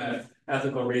about doing an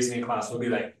ethical reasoning class. We'll be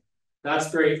like,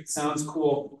 that's great, sounds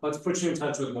cool. Let's put you in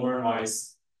touch with Lauren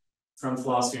Weiss from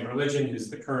Philosophy and Religion, who's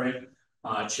the current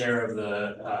chair of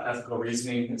the ethical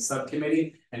reasoning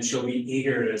subcommittee, and she'll be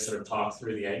eager to sort of talk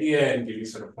through the idea and give you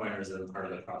sort of pointers as part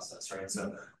of the process, right?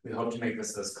 So we hope to make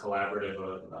this as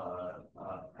collaborative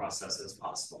process as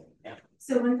possible. Yeah.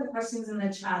 So one of the questions in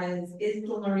the chat is the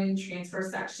learning transfer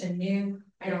section new?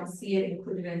 I don't see it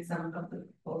included in some of the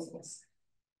proposals.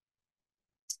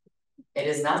 It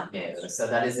is not new, so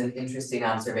that is an interesting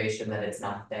observation that it's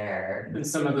not there. In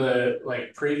some of the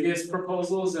like previous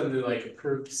proposals and the like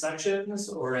approved sections,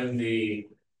 or in the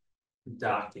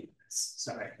documents?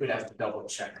 Sorry, we'd have to double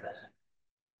check that.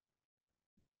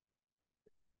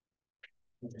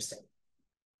 Interesting.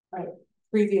 Right,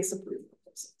 previous approved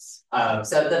proposals.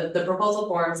 So the proposal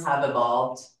forms have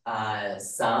evolved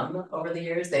some over the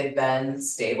years. They've been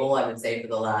stable, I would say, for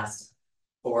the last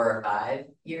 4 or 5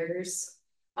 years.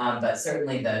 But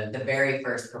certainly the very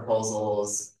first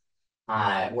proposals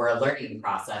were a learning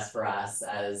process for us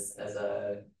as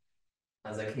a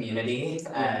community.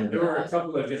 And there were a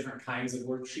couple of different kinds of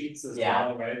worksheets as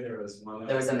well, right? There was one.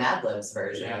 There was a Mad Libs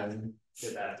version.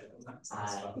 Did that.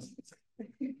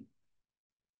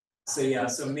 So yeah,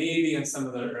 so maybe in some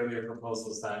of the earlier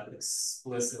proposals that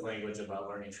explicit language about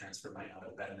learning transfer might not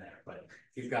have been there, but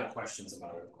if you've got questions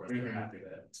about it, of course, we're happy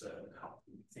to help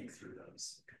you think through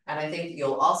those. And I think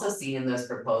you'll also see in those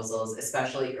proposals,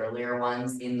 especially earlier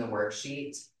ones in the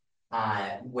worksheet,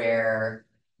 where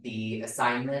the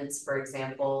assignments, for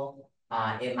example,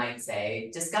 it might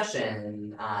say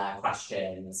discussion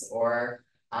questions or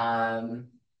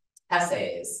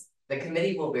essays. The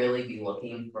committee will really be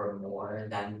looking for more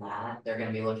than that. They're going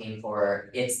to be looking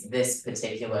for, it's this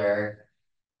particular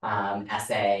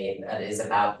essay that is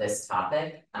about this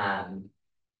topic. And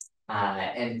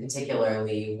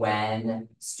particularly when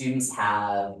students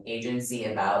have agency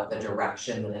about the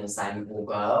direction that an assignment will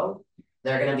go,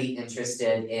 they're going to be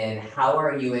interested in how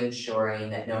are you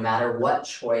ensuring that no matter what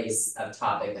choice of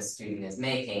topic a student is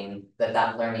making,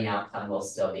 that learning outcome will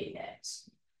still be hit.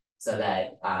 So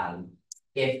that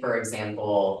if, for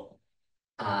example,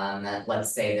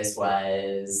 let's say this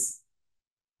was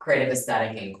creative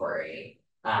aesthetic inquiry,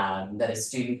 that a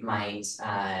student might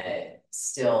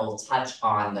still touch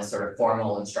on the sort of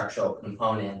formal and structural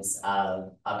components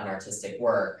of an artistic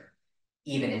work,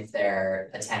 even if they're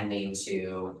attending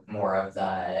to more of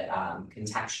the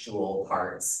contextual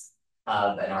parts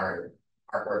of an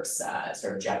artwork's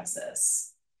sort of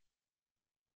genesis.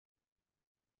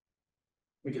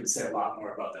 We could say a lot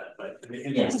more about that, but in the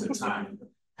interest of time,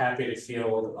 happy to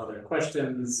field other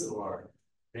questions or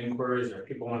inquiries, or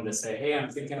people wanted to say, hey,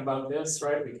 I'm thinking about this,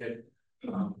 right? We could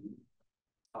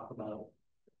talk about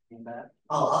that.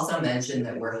 I'll also mention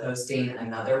that we're hosting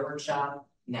another workshop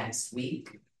next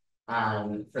week.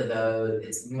 For those,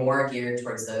 it's more geared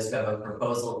towards those who have a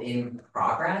proposal in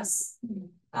progress, who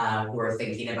are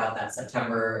thinking about that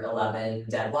September 11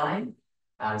 deadline.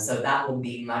 So that will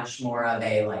be much more of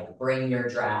a like bring your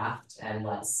draft and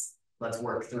let's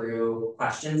work through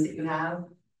questions that you have.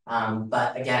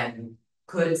 But again,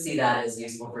 could see that as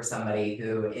useful for somebody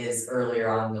who is earlier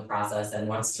on in the process and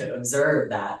wants to observe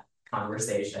that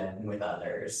conversation with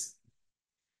others.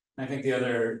 I think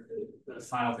the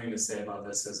final thing to say about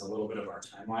this is a little bit of our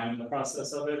timeline in the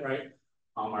process of it, right?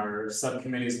 Our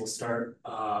subcommittees will start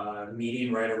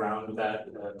meeting right around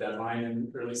that deadline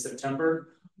in early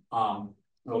September.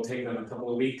 It'll take them a couple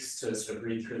of weeks to sort of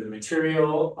read through the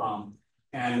material,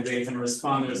 and they can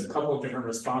respond. There's a couple of different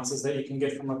responses that you can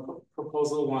get from a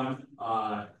proposal. One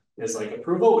is like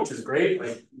approval, which is great,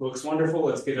 like looks wonderful,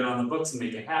 let's get it on the books and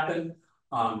make it happen.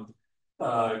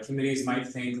 Committees might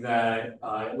think that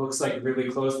it looks like really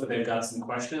close, but they've got some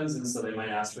questions, and so they might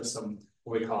ask for some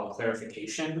what we call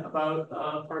clarification about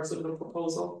parts of the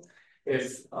proposal.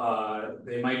 If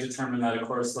they might determine that, of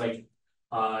course, like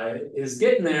is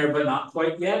getting there, but not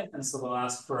quite yet. And so they'll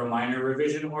ask for a minor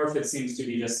revision, or if it seems to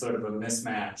be just sort of a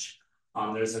mismatch,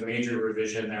 there's a major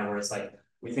revision there where it's like,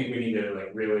 we think we need to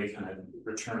like really kind of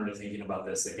return to thinking about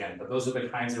this again. But those are the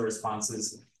kinds of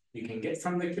responses you can get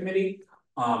from the committee.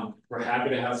 We're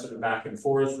happy to have sort of back and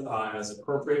forth as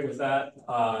appropriate with that.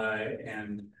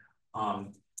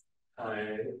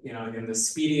 You know, in the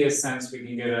speediest sense,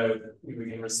 we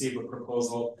can receive a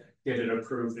proposal, get it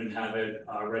approved, and have it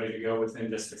ready to go within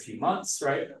just a few months,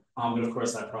 right? But of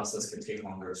course, that process can take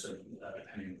longer, so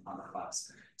depending on the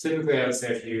class. Typically, I would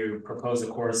say if you propose a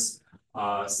course,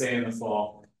 say in the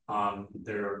fall,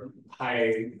 there are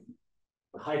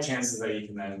high chances that you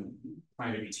can then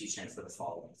plan to be teaching it for the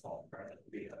fall, right? That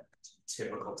would be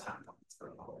typical time for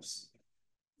a course.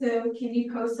 So can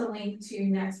you post a link to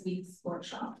next week's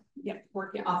workshop? Yep,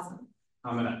 working. Awesome.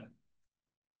 I'm gonna.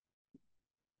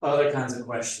 Other kinds of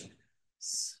questions.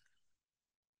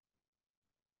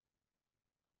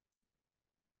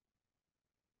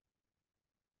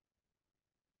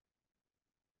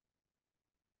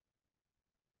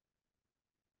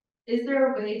 Is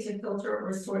there a way to filter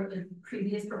or sort the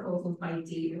previous proposals by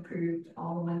date approved?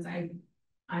 All the ones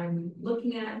I'm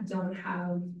looking at don't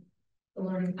have the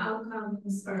learning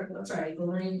outcomes, or sorry, the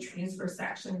learning transfer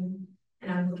section,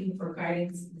 and I'm looking for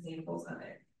guidance examples of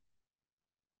it.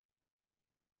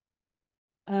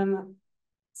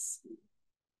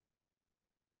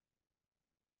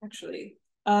 Actually,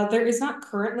 there is not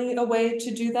currently a way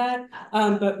to do that,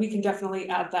 but we can definitely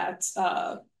add that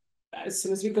as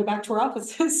soon as we go back to our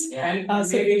offices. And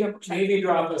So maybe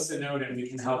drop us a note and we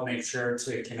can help make sure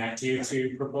to connect you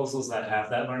to proposals that have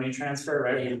that learning transfer,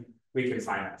 right? We can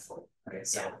find that for you, right?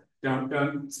 So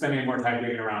don't spend any more time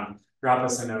digging around. Drop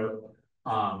us a note,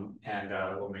 and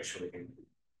we'll make sure we can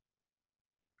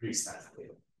produce that for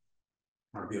you,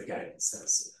 or give guidance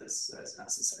as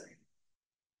necessary.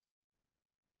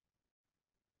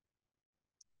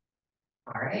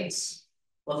 All right.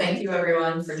 Well, thank you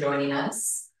everyone for joining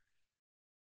us.